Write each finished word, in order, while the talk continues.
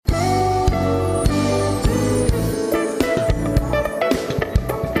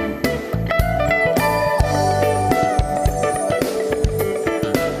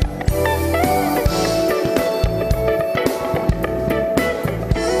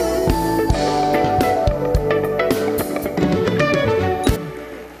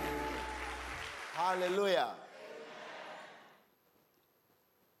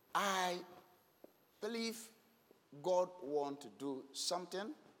to do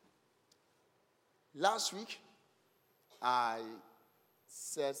something. Last week, I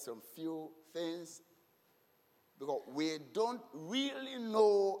said some few things because we don't really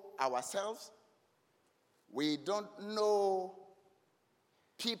know ourselves. We don't know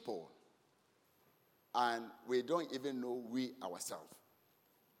people. And we don't even know we ourselves.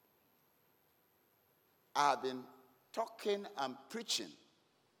 I've been talking and preaching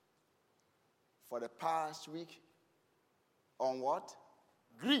for the past week on what?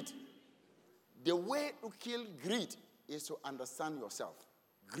 Greed. The way to kill greed is to understand yourself.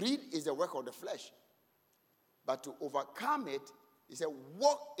 Greed is the work of the flesh. But to overcome it, he said,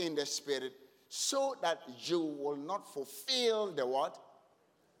 walk in the spirit so that you will not fulfill the what?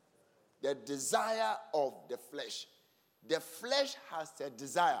 The desire of the flesh. The flesh has a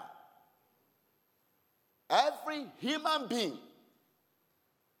desire. Every human being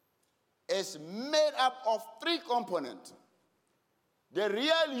is made up of three components. The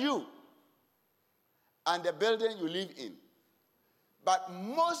real you and the building you live in. But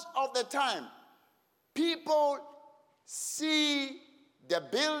most of the time, people see the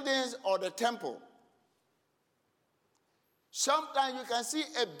buildings or the temple. Sometimes you can see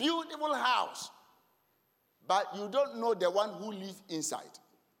a beautiful house, but you don't know the one who lives inside.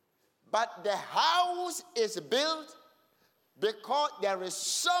 But the house is built because there is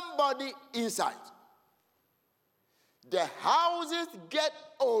somebody inside. The houses get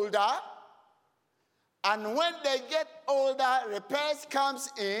older, and when they get older, repairs comes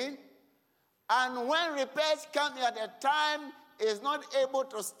in, and when repairs come in at a time is not able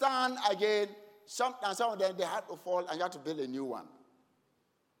to stand again, sometimes some of them they have to fall and you have to build a new one.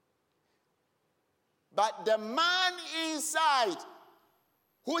 But the man inside,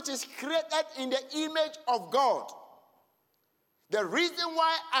 which is created in the image of God, the reason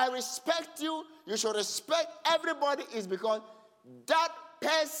why I respect you, you should respect everybody, is because that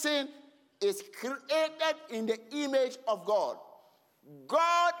person is created in the image of God.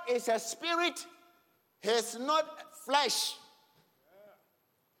 God is a spirit. He's not flesh.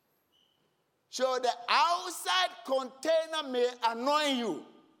 So the outside container may annoy you,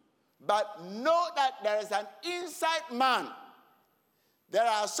 but know that there is an inside man. There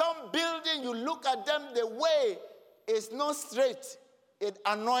are some buildings, you look at them, the way is not straight. It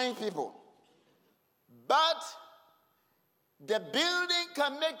annoys people. But the building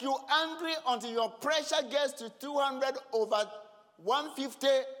can make you angry until your pressure gets to 200 over 150,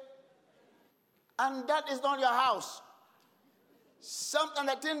 and that is not your house. Sometimes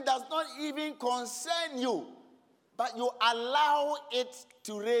the thing does not even concern you, but you allow it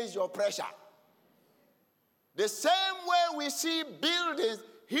to raise your pressure. The same way we see buildings,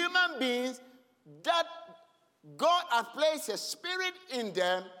 human beings, that God has placed a spirit in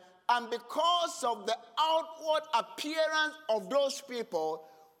them, and because of the outward appearance of those people,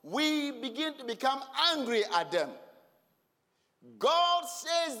 we begin to become angry at them. God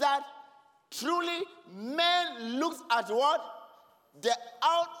says that truly man looks at what? The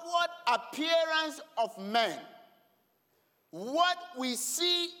outward appearance of man. What we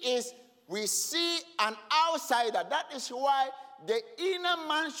see is we see an outsider. That is why the inner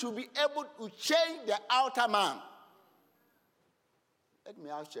man should be able to change the outer man. Let me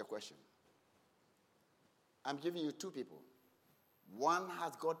ask you a question. I'm giving you two people. One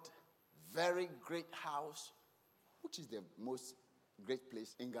has got very great house. Which is the most great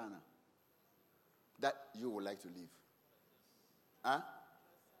place in Ghana that you would like to live? Huh?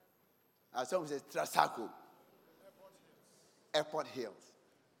 Someone says Trasaco. Airport Hills.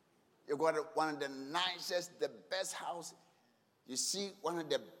 You got one of the nicest, the best house. You see one of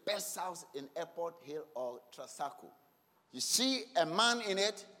the best house in Airport Hill or Trasaco. You see a man in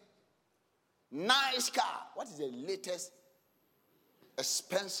it. Nice car. What is the latest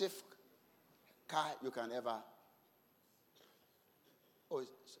expensive car you can ever? Oh,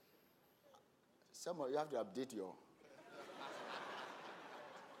 some of you have to update your.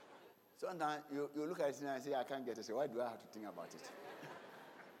 Sometimes you look at it and say, I can't get it. So why do I have to think about it?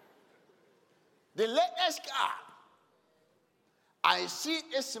 The latest car, I see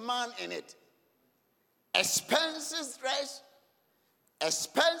this man in it. Expensive dress,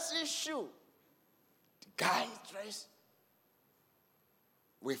 expensive shoe. The guy dressed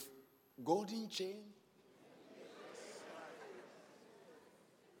with golden chain.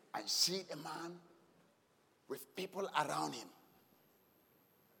 I see a man with people around him.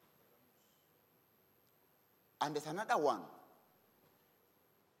 And there's another one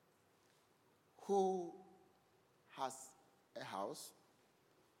who has a house,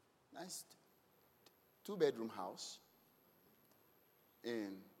 nice 2-bedroom house,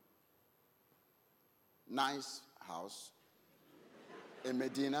 in nice house, in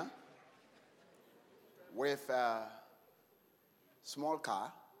Medina with a small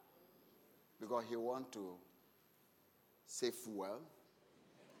car because he want to save fuel.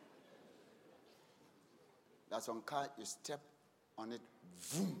 That's one car, you step on it,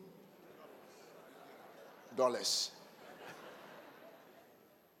 boom, dollars.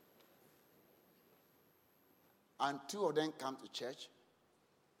 And two of them come to church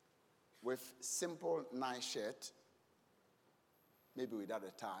with simple, nice shirt, maybe without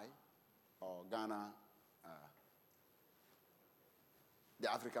a tie, or Ghana,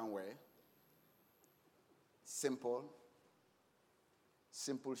 the African way. Simple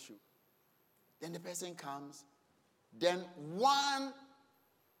shoe. Then the person comes. Then one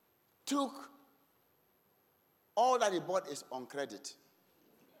took all that he bought is on credit.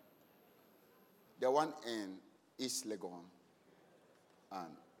 The one in East Legon and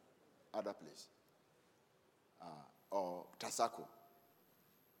other place, or Tasako,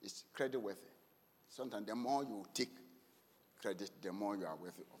 is credit worthy. Sometimes the more you take credit, the more you are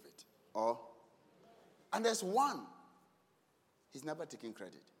worthy of it. And there's one, he's never taken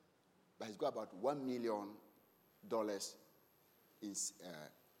credit, but he's got about $1 million in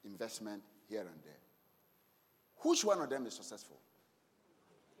investment here and there. Which one of them is successful?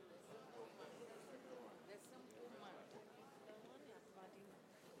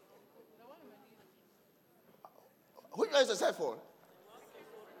 Which one is successful?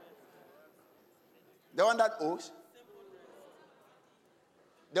 The one that owes?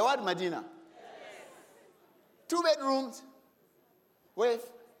 The one Medina? 2 bedrooms with,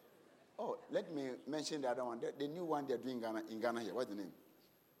 let me mention the other one. The new one they're doing in Ghana here. What's the name?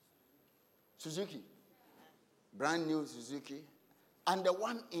 Suzuki. Brand new Suzuki. And the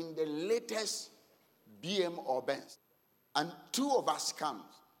one in the latest BM or Benz. And 2 of us come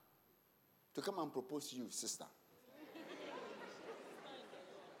to come and propose to you, sister.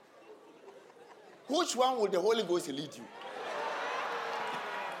 Which one will the Holy Ghost lead you?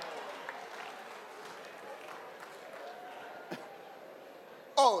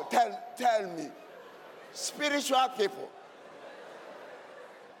 Tell me. Spiritual people.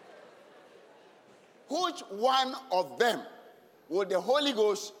 Which one of them will the Holy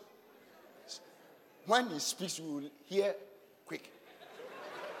Ghost, when he speaks, you will hear quick?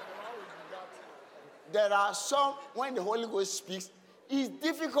 There are some, when the Holy Ghost speaks, it's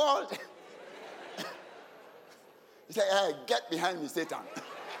difficult. He said, hey, get behind me, Satan.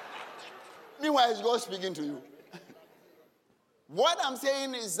 Meanwhile, it's God speaking to you. What I'm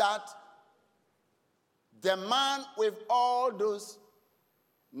saying is that the man with all those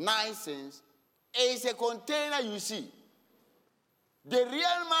nice things is a container you see. The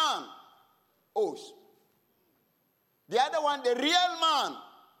real man owes. The other one, the real man,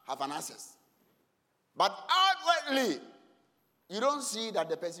 have an access. But outwardly, you don't see that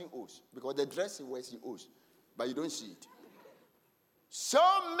the person owes. Because the dress he wears, he owes. But you don't see it. So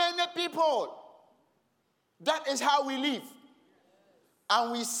many people, that is how we live.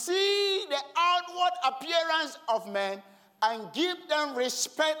 And we see the outward appearance of men and give them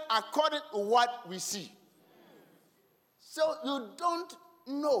respect according to what we see. So you don't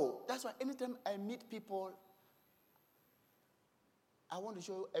know. That's why anytime I meet people, I want to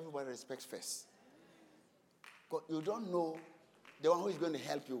show you everybody respects first. Because you don't know the one who is going to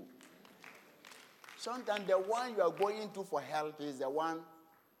help you. Sometimes the one you are going to for help is the one,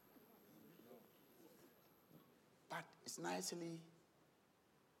 but it's nicely,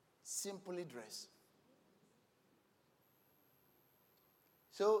 simply dressed.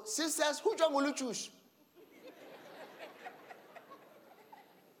 So, sisters, which one will you choose?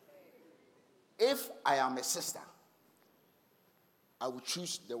 If I am a sister, I will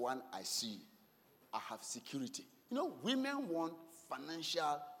choose the one I see. I have security. You know, women want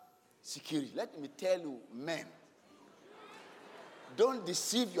financial security. Let me tell you, men, don't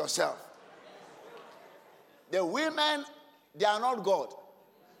deceive yourself. The women, they are not God.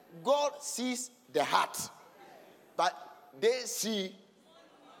 God sees the heart, but they see.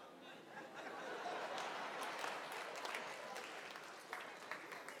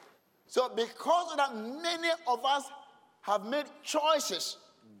 So because of that, many of us have made choices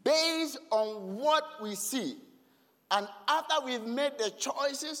based on what we see. And after we've made the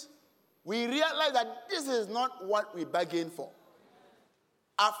choices, we realize that this is not what we bargained for.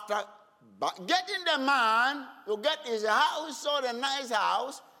 After getting the man, you get his house, or a nice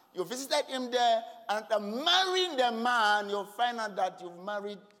house, you visited him there, and after marrying the man, you'll find out that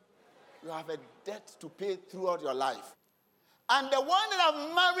you have a debt to pay throughout your life. And the one that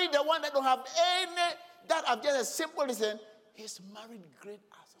have married, the one that don't have any, that have just a simple reason, he's married great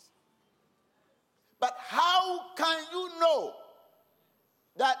asses. But how can you know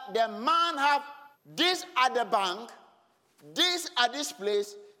that the man have this at the bank, this at this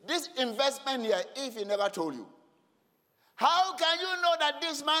place, this investment here, if he never told you? How can you know that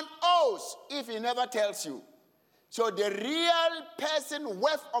this man owes if he never tells you? So the real person,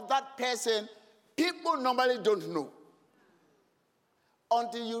 worth of that person, people normally don't know.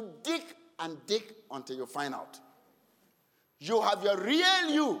 Until you dig and dig until you find out. You have your real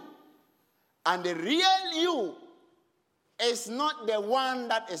you. And the real you is not the one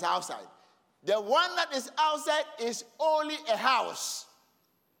that is outside. The one that is outside is only a house.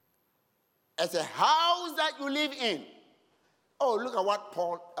 It's a house that you live in. Oh, look at what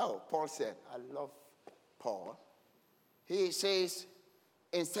Paul said. I love Paul. He says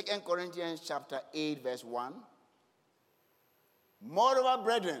in 2 Corinthians chapter 8, verse 1, moreover,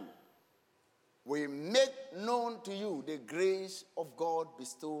 brethren, we make known to you the grace of God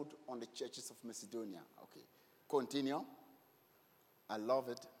bestowed on the churches of Macedonia. Okay, continue. I love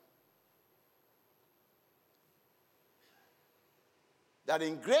it. That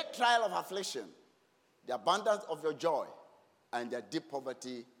in great trial of affliction, the abundance of your joy and their deep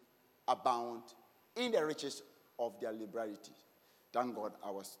poverty abound in the riches of their liberality. Thank God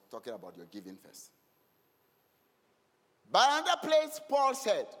I was talking about your giving first. But another place, Paul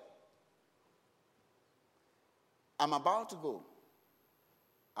said, I'm about to go.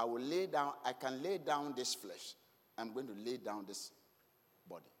 I can lay down this flesh. I'm going to lay down this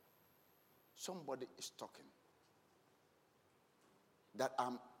body. Somebody is talking. That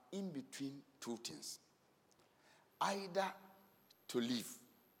I'm in between two things. Either to live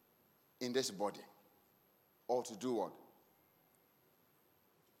in this body or to do what?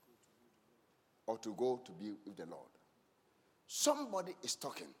 Or to go to be with the Lord. Somebody is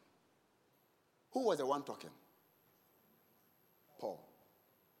talking. Who was the one talking? Paul.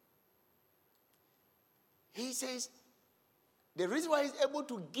 He says the reason why he's able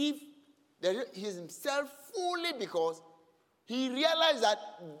to give himself fully because he realized that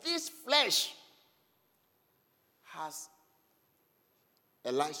this flesh has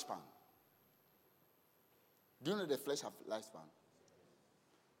a lifespan. Do you know the flesh has a lifespan?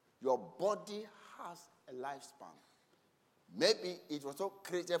 Your body has a lifespan. Maybe it was not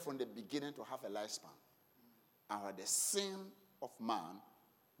created from the beginning to have a lifespan. And when the sin of man,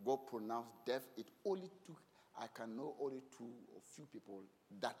 God pronounced death, it only took, I can know only two or few people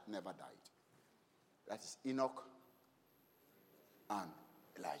that never died. That is Enoch and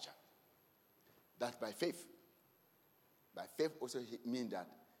Elijah. That's by faith. By faith also means that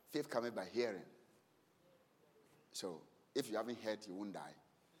faith comes by hearing. So if you haven't heard, you won't die.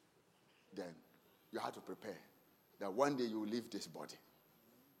 Then you have to prepare that one day you will leave this body.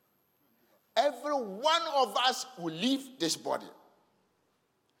 Every one of us will leave this body.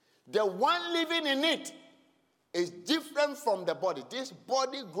 The one living in it is different from the body. This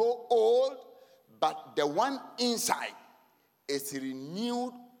body grows old, but the one inside is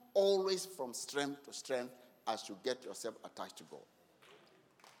renewed always from strength to strength as you get yourself attached to God.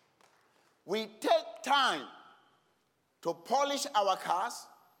 We take time to polish our cars.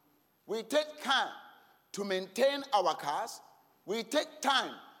 We take time to maintain our cars. We take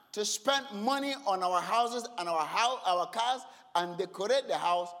time to spend money on our houses and our cars and decorate the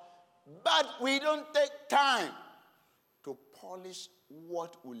house. But we don't take time to polish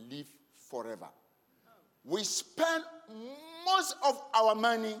what will live forever. We spend most of our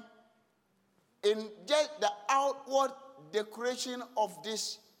money in just the outward decoration of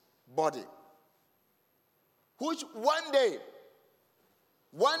this body. Which one day,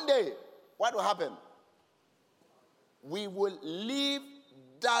 what will happen? We will leave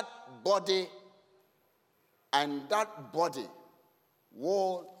that body, and that body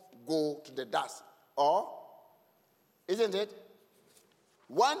will go to the dust. Or, isn't it?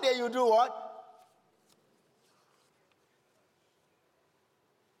 One day you do what?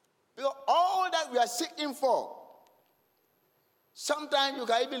 Because all that we are seeking for, sometimes you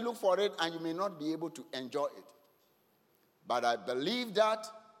can even look for it and you may not be able to enjoy it. But I believe that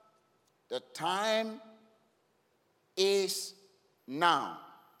the time is now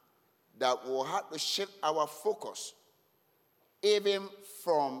that we'll have to shift our focus even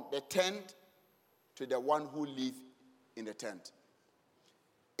from the tent to the one who lives in the tent.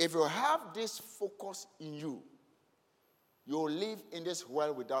 If you have this focus in you, you'll live in this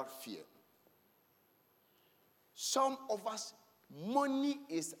world without fear. Some of us, money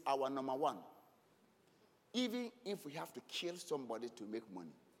is our number one. Even if we have to kill somebody to make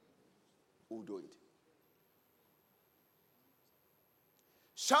money, we'll do it.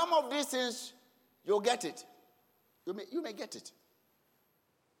 Some of these things, you'll get it. You may get it.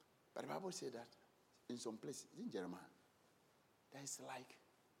 But the Bible says that in some places, in Jeremiah, That's like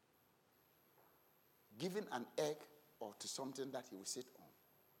giving an egg or to something that he will sit on.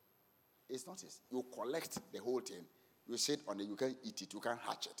 It's not his. You collect the whole thing. You sit on it. You can't eat it. You can't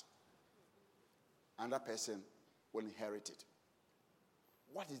hatch it. Another person will inherit it.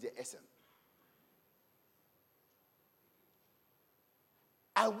 What is the essence?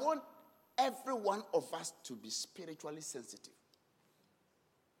 I want every one of us to be spiritually sensitive.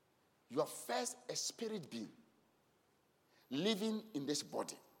 You are first a spirit being living in this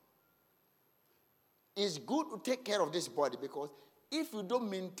body. It's good to take care of this body, because if you don't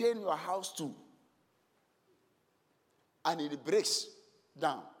maintain your house too, and it breaks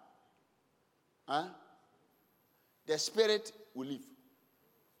down, the spirit will leave.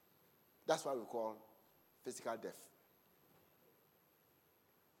 That's what we call physical death.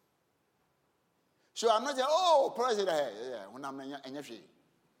 So I'm not saying, oh, president,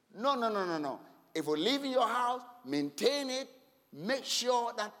 no. If you live in your house, maintain it, make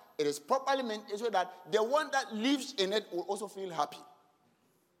sure that it is properly maintained so that the one that lives in it will also feel happy.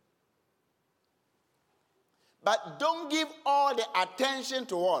 But don't give all the attention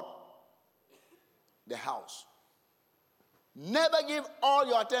to what? The house. Never give all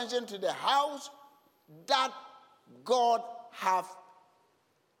your attention to the house that God have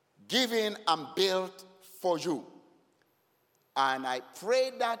given and built for you. And I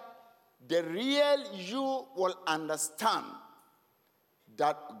pray that the real you will understand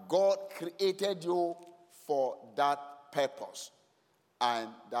that God created you for that purpose, and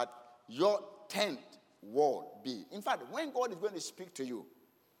that your tent will be. In fact, when God is going to speak to you,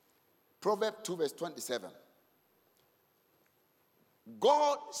 Proverbs 2 verse 27,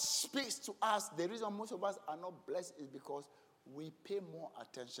 God speaks to us. The reason most of us are not blessed is because we pay more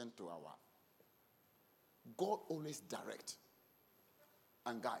attention to our. God always direct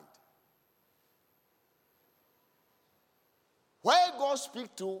and guide. Where God speaks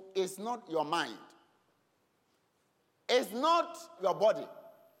to is not your mind. It's not your body.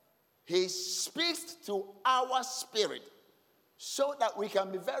 He speaks to our spirit so that we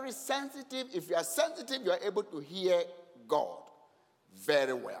can be very sensitive. If you are sensitive, you are able to hear God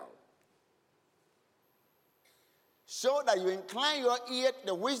very well. So that you incline your ear to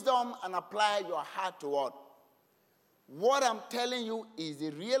the wisdom and apply your heart to what? What I'm telling you is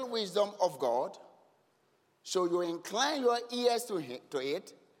the real wisdom of God. So you incline your ears to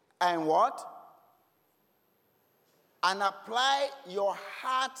it, and what? And apply your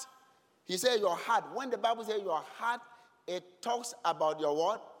heart. He said your heart. When the Bible says your heart, it talks about your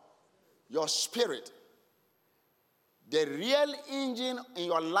what? Your spirit. The real engine in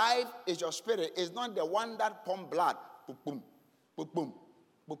your life is your spirit. It's not the one that pumps blood. Boom, boom, boom, boom,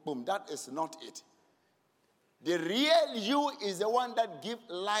 boom, boom. That is not it. The real you is the one that gives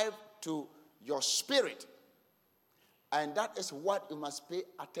life to your spirit. And that is what you must pay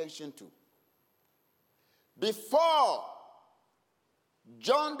attention to. Before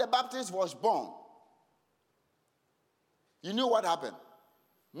John the Baptist was born, you knew what happened.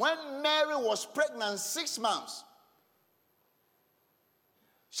 When Mary was pregnant 6 months,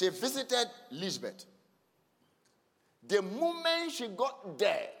 she visited Elizabeth. The moment she got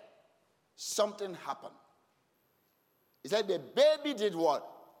there, something happened. He said the baby did what?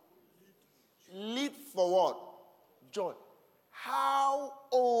 Leap for what? Joy. How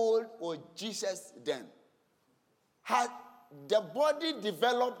old was Jesus then? Had the body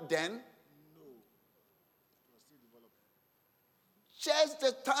developed then? No. It was still developing. Just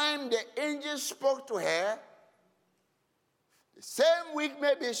the time the angel spoke to her, the same week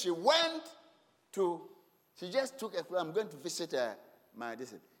maybe she just took a I'm going to visit my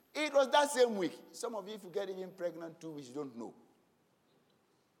district. It was that same week. Some of you, if you get even pregnant 2 weeks, you don't know.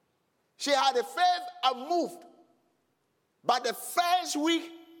 She had a faith and moved. But the first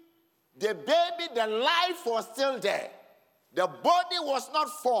week, the baby, the life was still there. The body was not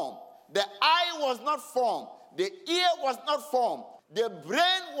formed. The eye was not formed. The ear was not formed. The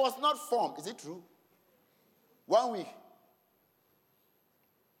brain was not formed. Is it true? 1 week.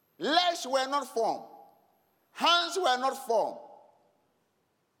 Legs were not formed. Hands were not formed.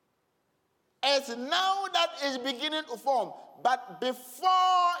 It's now that it's beginning to form. But before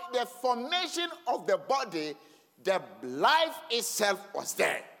the formation of the body, the life itself was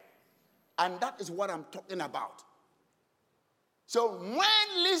there. And that is what I'm talking about. So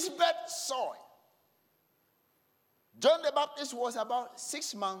when Elizabeth saw it, John the Baptist was about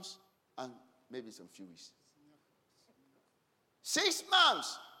 6 months and maybe some few weeks. 6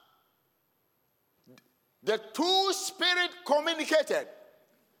 months. The two spirits communicated.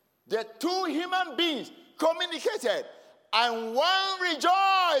 The two human beings communicated. And one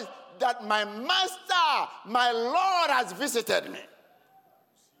rejoiced that my master, my Lord has visited me.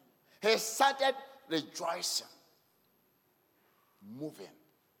 He started rejoicing, moving.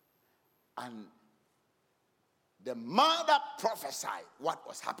 And the mother prophesied what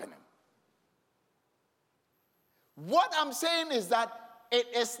was happening. What I'm saying is that it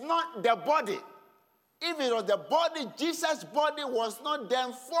is not the body. If it was the body, Jesus' body was not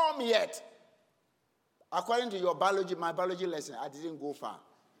then formed yet. According to your biology, my biology lesson, I didn't go far.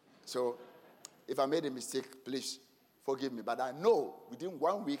 So if I made a mistake, please forgive me. But I know within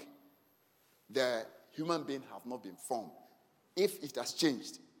 1 week, the human being have not been formed. If it has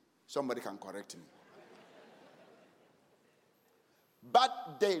changed, somebody can correct me.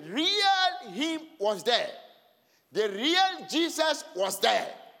 But the real him was there. The real Jesus was there.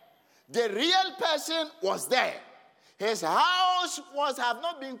 The real person was there. His house have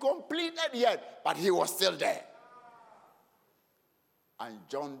not been completed yet, but he was still there. And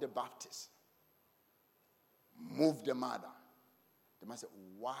John the Baptist moved the mother. The mother said,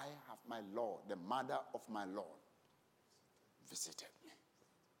 why have my Lord, the mother of my Lord, visited me?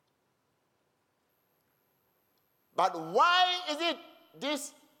 But why is it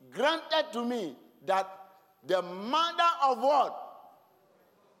this granted to me that the mother of what?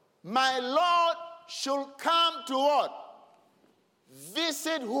 My Lord should come to what?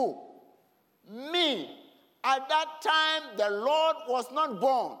 Visit who? Me. At that time, the Lord was not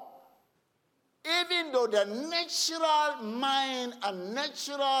born. Even though the natural mind and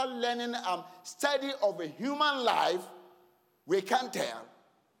natural learning and study of a human life, we can't tell,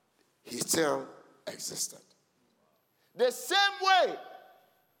 he still existed. The same way,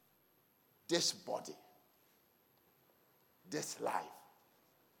 this body, this life,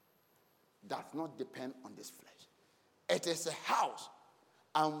 does not depend on this flesh. It is a house.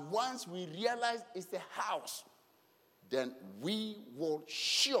 And once we realize it's a house, then we will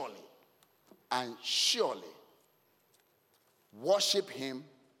surely and surely worship him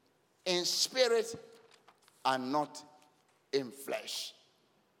in spirit and not in flesh.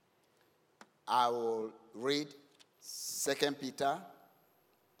 I will read 2 Peter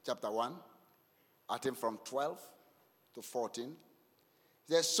chapter 1, I think from 12 to 14.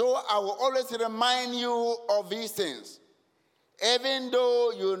 It says, so I will always remind you of these things, even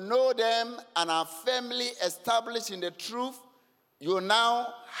though you know them and are firmly established in the truth you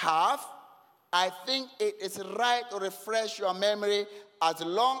now have. I think it is right to refresh your memory as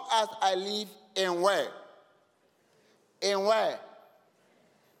long as I live in where? In where?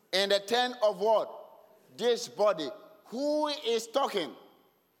 In the tent of what? This body. Who is talking?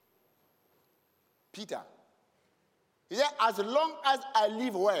 Peter. He said, as long as I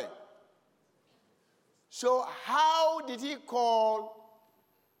live where? So how did he call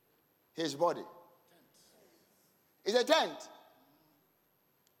his body? It's a tent.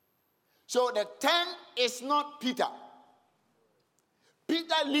 So the tent is not Peter.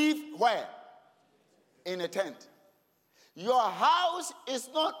 Peter lived where? In a tent. Your house is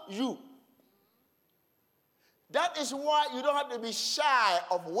not you. That is why you don't have to be shy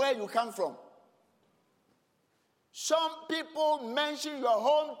of where you come from. Some people mention your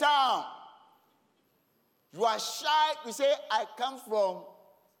hometown. You are shy to say, I come from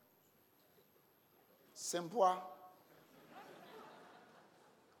Sempua,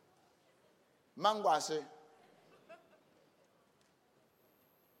 Mangwase,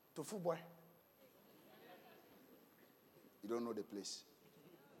 Tofubwe. You don't know the place.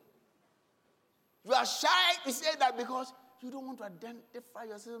 You are shy to say that because you don't want to identify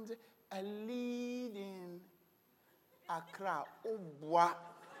yourself and say, I live in Accra. Oh, boy.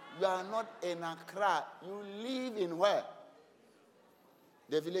 You are not in Accra. You live in where?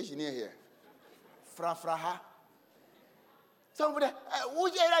 The village near here. Frafraha. Somebody,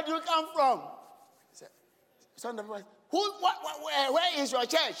 which area do you come from? Where is your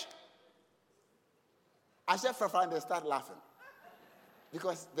church? I said Frafraha, and they start laughing.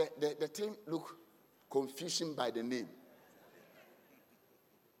 Because the thing look confusing by the name.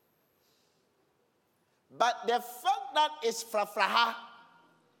 But the fact that it's Frafraha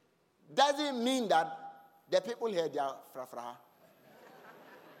doesn't mean that the people here, they are Frafraha.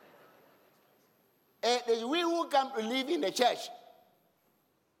 It is we who come to live in the church.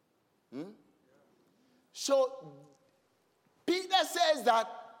 So, Peter says that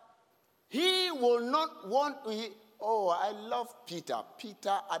he will not want to hear. Oh, I love Peter.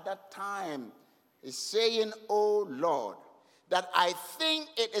 Peter at that time is saying, oh Lord, that I think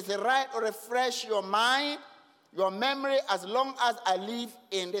it is right to refresh your mind, your memory, as long as I live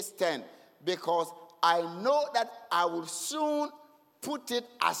in this tent, because I know that I will soon put it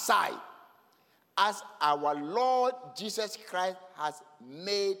aside. as our Lord Jesus Christ has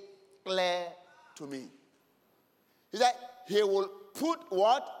made clear to me. He said he will put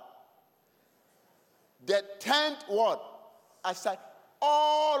what? The tent what? Aside.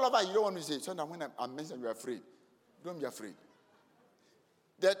 All over. You don't want me to say, sometimes when I'm mentioning you're afraid. Don't be afraid.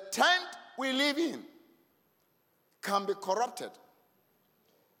 The tent we live in can be corrupted.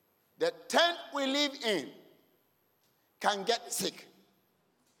 The tent we live in can get sick.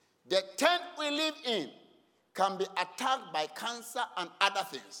 The tent we live in can be attacked by cancer and other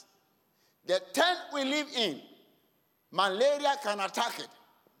things. The tent we live in, malaria can attack it.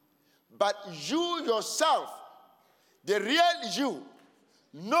 But you yourself, the real you,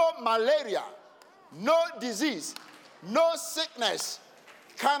 no malaria, no disease, no sickness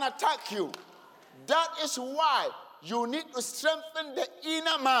can attack you. That is why you need to strengthen the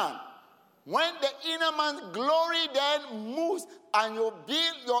inner man. When the inner man's glory then moves and you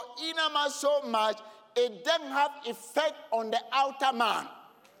build your inner man so much, it doesn't have effect on the outer man.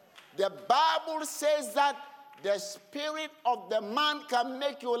 The Bible says that the spirit of the man can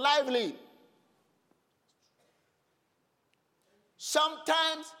make you lively.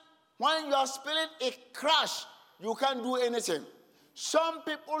 Sometimes when your spirit is crushed, you can't do anything. Some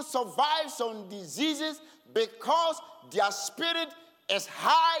people survive some diseases because their spirit is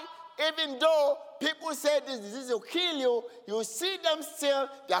high. Even though people say this disease will kill you, you see them still,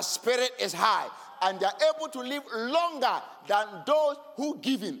 their spirit is high. And they're able to live longer than those who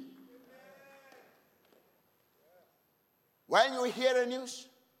give in. When you hear the news,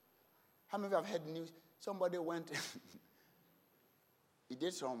 how many of you have heard the news? Somebody went, he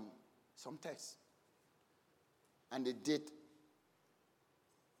did some tests. And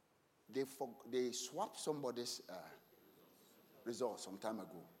they swapped somebody's results some time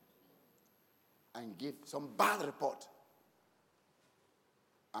ago and gave some bad report.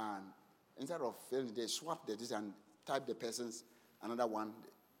 And instead of filling, they swapped this and typed the person's another one.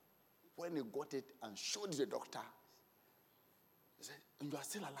 When they got it and showed the doctor, he said, "You are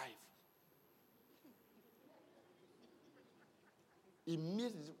still alive."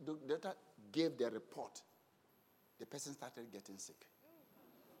 Immediately, the doctor gave the report. The person started getting sick.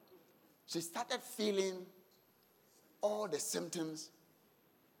 She started feeling all the symptoms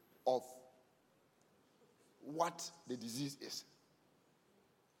of what the disease is.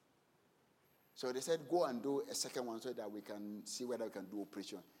 So they said, go and do a second one so that we can see whether we can do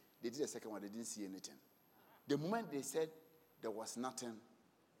operation. They did a second one, they didn't see anything. The moment they said there was nothing,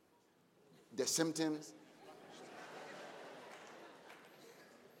 the symptoms,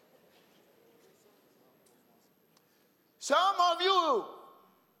 some of you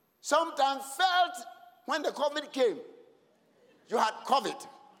sometimes felt when the COVID came, you had COVID.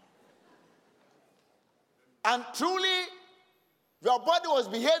 And truly, your body was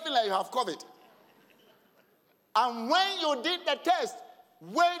behaving like you have COVID. And when you did the test,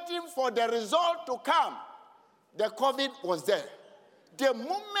 waiting for the result to come, the COVID was there. The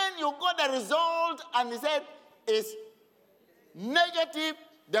moment you got the result and it said it's negative,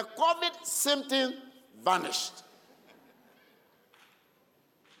 the COVID symptom vanished.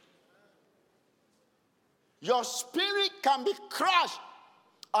 Your spirit can be crushed.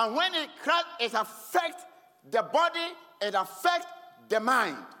 And when it crushed, it affects the body, it affects the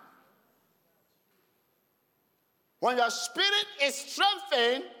mind. When your spirit is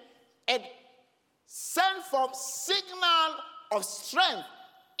strengthened, it sends forth signal of strength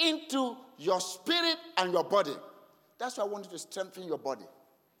into your spirit and your body. That's why I want you to strengthen your body.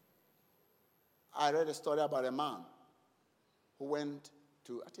 I read a story about a man who went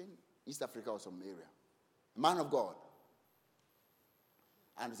to, I think, East Africa or some area. A man of God.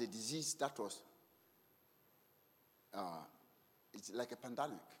 And it's a disease that was, it's like a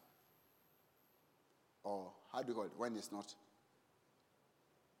pandemic. Or how do you call it when it's not?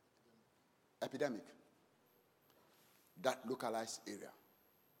 Epidemic. That localized area.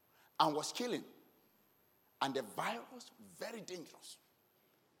 And was killing. And the virus, very dangerous.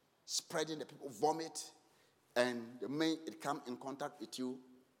 Spreading, the people vomit. And the moment it come in contact with you,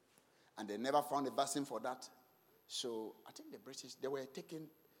 and they never found a vaccine for that. So I think the British,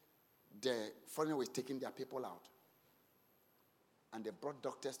 the foreigners were taking their people out. And they brought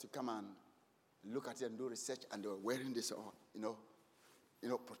doctors to come and look at it and do research, and they were wearing this,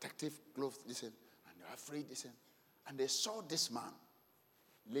 protective gloves, and they were afraid, and they saw this man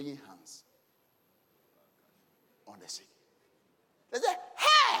laying hands on the sick. They said,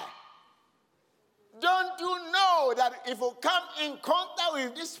 "Hey, don't you know that if you come in contact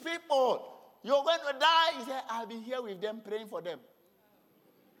with these people, you're going to die?" He said, "I'll be here with them, praying for them."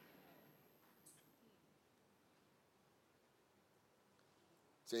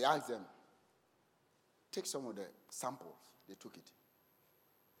 So he asked them, take some of the samples. They took it.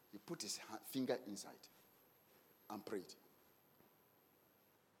 He put his finger inside and prayed.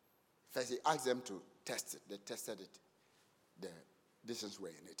 First, he asked them to test it. They tested it. The distance were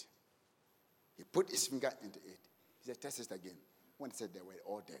in it. He put his finger into it. He said, test it again. When he said they were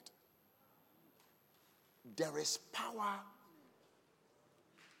all dead. There is power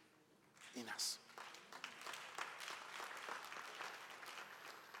in us.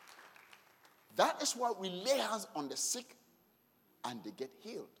 That is why we lay hands on the sick and they get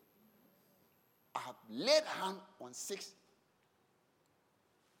healed. I have laid hands on sick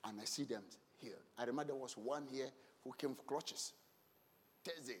and I see them healed. I remember there was one here who came with crutches.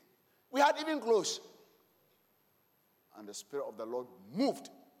 Thursday. We had even close. And the Spirit of the Lord moved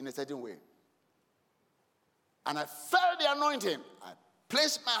in a certain way. And I felt the anointing. I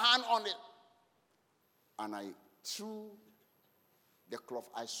placed my hand on it. And I threw the cloth.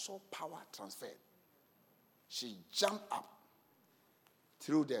 I saw power transferred. She jumped up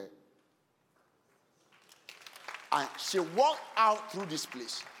through the... And she walked out through this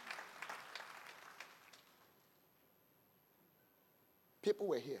place. People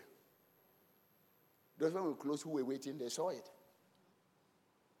were here. Those when we were close who were waiting, they saw it. It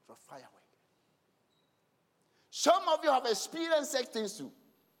was firework. Some of you have experienced such things too.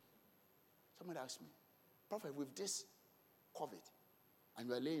 Somebody asked me, Prophet, with this COVID, and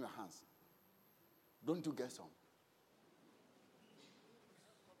you are laying your hands, don't you get some?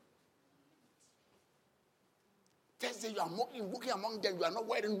 Thursday, you are walking among them, you are not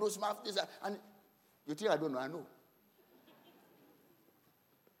wearing nose mask, and you think I don't know, I know.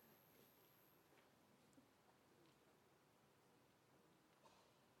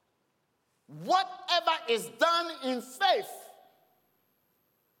 Whatever is done in faith,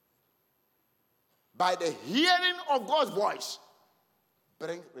 by the hearing of God's voice,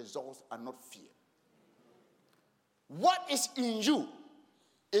 brings results and not fear. What is in you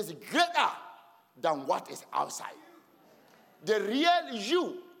is greater than what is outside. The real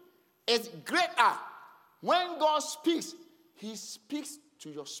you is greater. When God speaks, he speaks to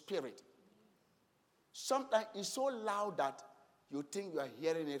your spirit. Sometimes it's so loud that you think you are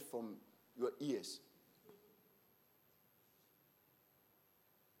hearing it from your ears.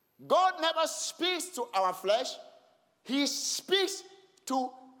 God never speaks to our flesh. He speaks to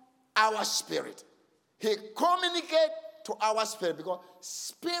our spirit. He communicates to our spirit because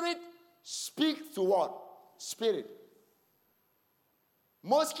spirit speaks to what? Spirit.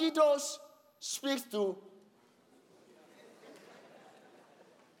 Mosquitoes speak to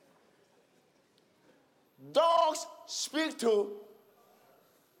dogs, speak to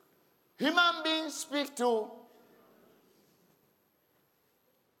human beings, speak to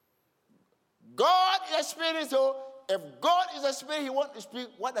God is a spirit. So if God is a spirit, he wants to speak.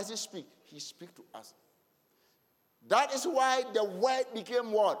 What does he speak? He speaks to us. That is why the word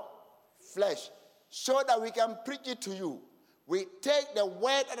became what? Flesh. So that we can preach it to you. We take the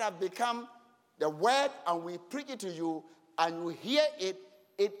word that has become the word and we preach it to you and you hear it.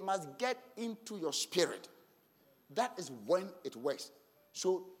 It must get into your spirit. That is when it works.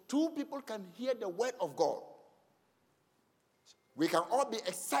 So two people can hear the word of God. We can all be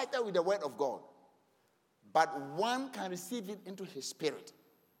excited with the word of God. But one can receive it into his spirit.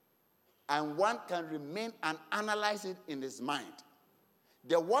 And one can remain and analyze it in his mind.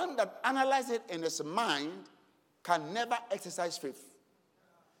 The one that analyzes it in his mind can never exercise faith.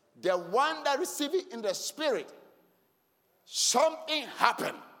 The one that receives it in the spirit, something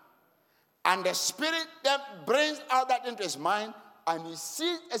happened. And the spirit then brings out that into his mind and he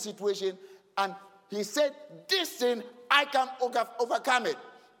sees a situation and he said, this thing, I can overcome it.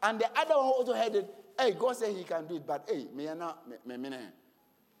 And the other one also heard it. Hey, God said he can do it, but hey, me.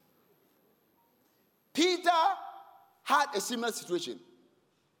 Peter had a similar situation.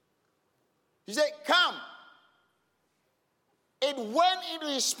 He said, come. It went into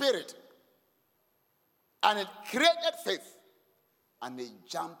his spirit. And it created faith. And they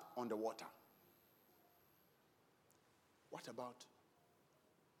jumped on the water. What about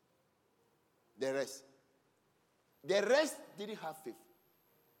the rest? The rest didn't have faith.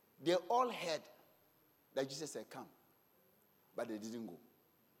 They all heard that Jesus said, come. But they didn't go.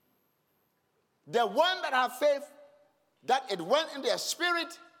 The one that had faith, that it went in their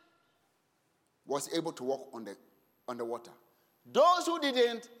spirit, was able to walk on the water. Those who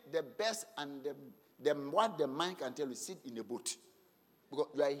didn't, the best and what the mind can tell you, sit in a boat. Because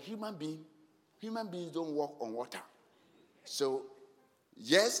you are a human being. Human beings don't walk on water. So,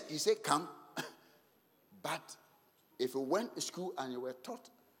 yes, he said, come. But if you went to school and you were taught,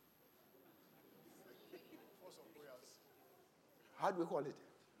 how do we call it?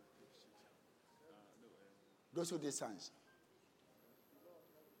 Those who did science.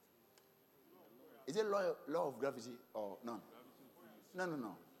 Is it law of gravity or no?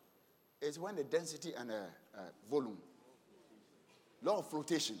 No. It's when the density and volume. Law of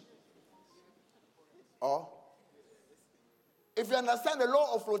flotation. Or, if you understand the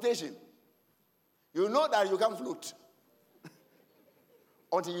law of flotation, you know that you can float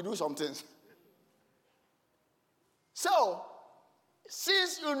until you do some things. So,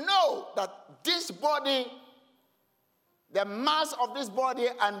 since you know that this body, the mass of this body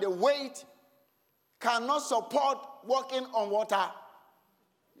and the weight cannot support walking on water,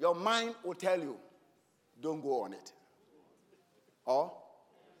 your mind will tell you, don't go on it.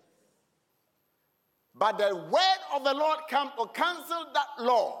 But the word of the Lord comes to cancel that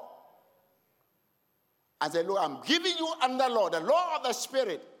law. And say, look, I'm giving you another law, the law of the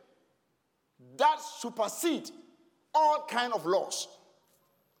Spirit, that supersedes all kind of laws.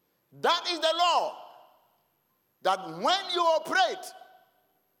 That is the law that when you operate,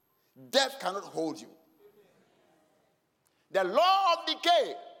 death cannot hold you. The law of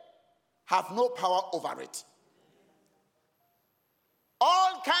decay have no power over it.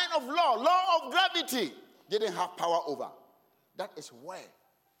 All kind of law of gravity, didn't have power over. That is where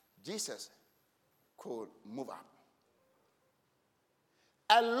Jesus could move up.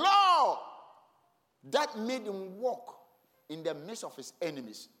 A law that made him walk in the midst of his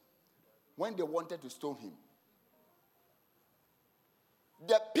enemies when they wanted to stone him.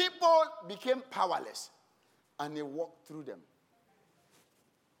 The people became powerless and he walked through them.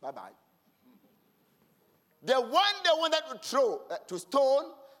 Bye-bye. The one they wanted to stone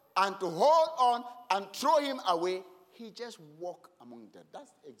and to hold on and throw him away, he just walked among them.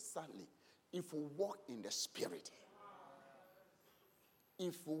 That's exactly. If we walk in the Spirit.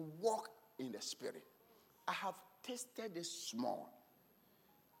 If we walk in the Spirit. I have tasted this small.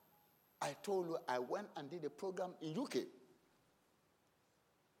 I told you I went and did a program in UK.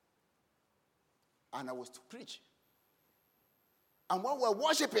 And I was to preach. And while we were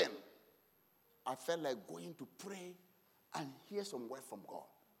worshiping, I felt like going to pray and hear some word from God.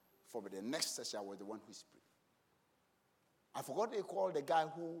 For the next session, I was the one who spoke. I forgot they called the guy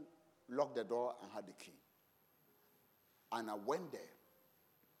who locked the door and had the key. And I went there.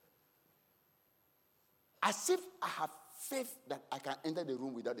 As if I have faith that I can enter the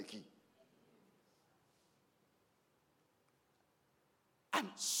room without the key. And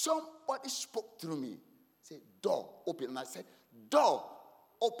somebody spoke through me. Said, door, open. And I said, door,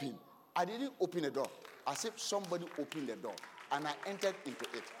 open. I didn't open the door. As if somebody opened the door. And I entered into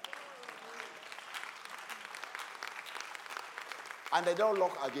it. And the door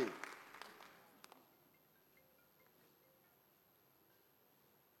locked again.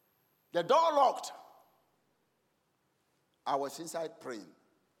 The door locked. I was inside praying.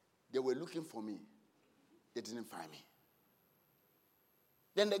 They were looking for me. They didn't find me.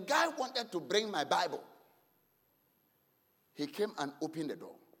 Then the guy wanted to bring my Bible. He came and opened the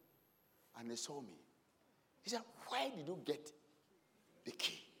door. And he saw me. He said, where did you get the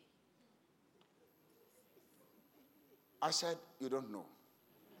key? I said, you don't know.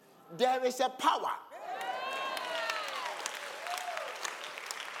 There is a power.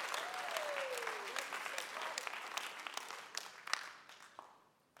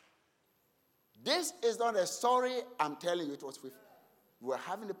 This is not a story I'm telling you. It was with, we were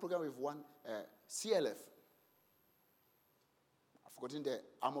having a program with one CLF. I've forgotten the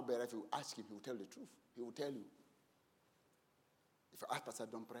armor bearer. If you ask him, he will tell the truth. He will tell you. If you ask Pastor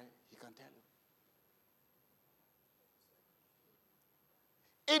don't pray, he can tell you.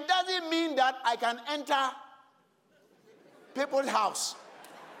 It doesn't mean that I can enter people's house.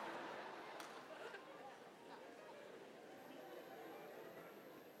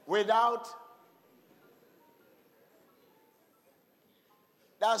 Without.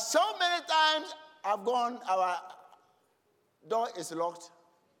 There are so many times I've gone, our door is locked,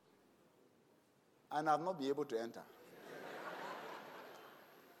 and I've not been able to enter.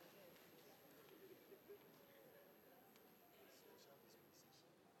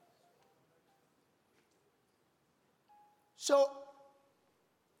 So,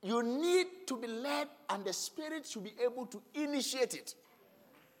 you need to be led, and the Spirit should be able to initiate it.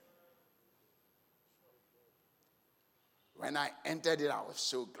 When I entered it, I was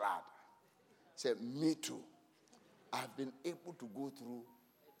so glad. I said, me too. I've been able to go through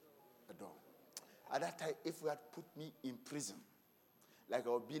the door. At that time, if you had put me in prison, like I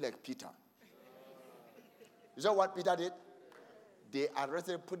would be like Peter. You know what Peter did? They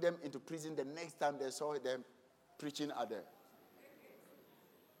arrested, put them into prison. The next time they saw them preaching at there.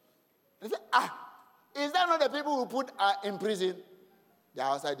 They said, is that not the people who put in prison? They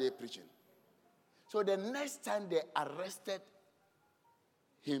are outside there preaching. So the next time they arrested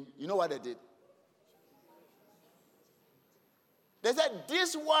him, you know what they did? They said,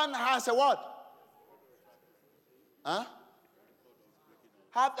 this one has a what? Huh?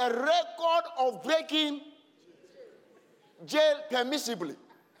 Have a record of breaking jail permissibly.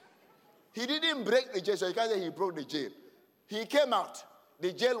 He didn't break the jail, so you can't say he broke the jail. He came out.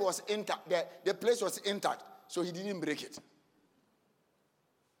 The jail was intact. The place was intact, so he didn't break it.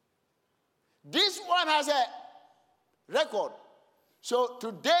 This one has a record. So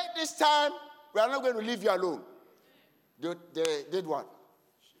today, this time, we are not going to leave you alone. They did what?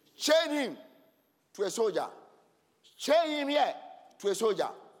 Chain him to a soldier. Chain him here to a soldier.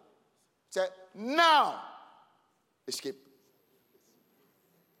 Say, now, escape.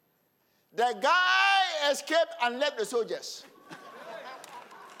 The guy escaped and left the soldiers.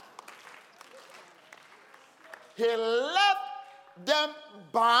 He left them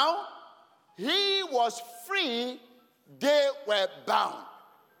bound. He was free. They were bound.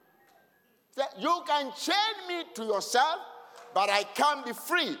 Say, you can chain me to yourself, but I can't be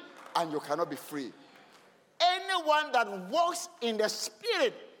free, and you cannot be free. Anyone that walks in the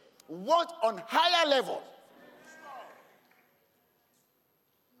Spirit walks on higher level.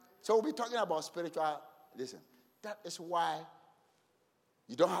 So we'll be talking about spiritual. Listen, that is why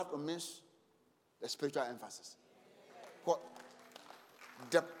you don't have to miss the spiritual emphasis. But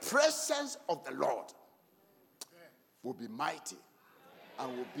the presence of the Lord will be mighty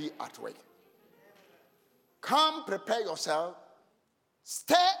and will be at work. Come, prepare yourself,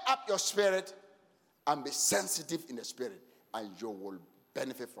 stir up your spirit, and be sensitive in the spirit, and you will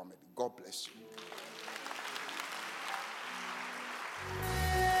benefit from it. God bless you.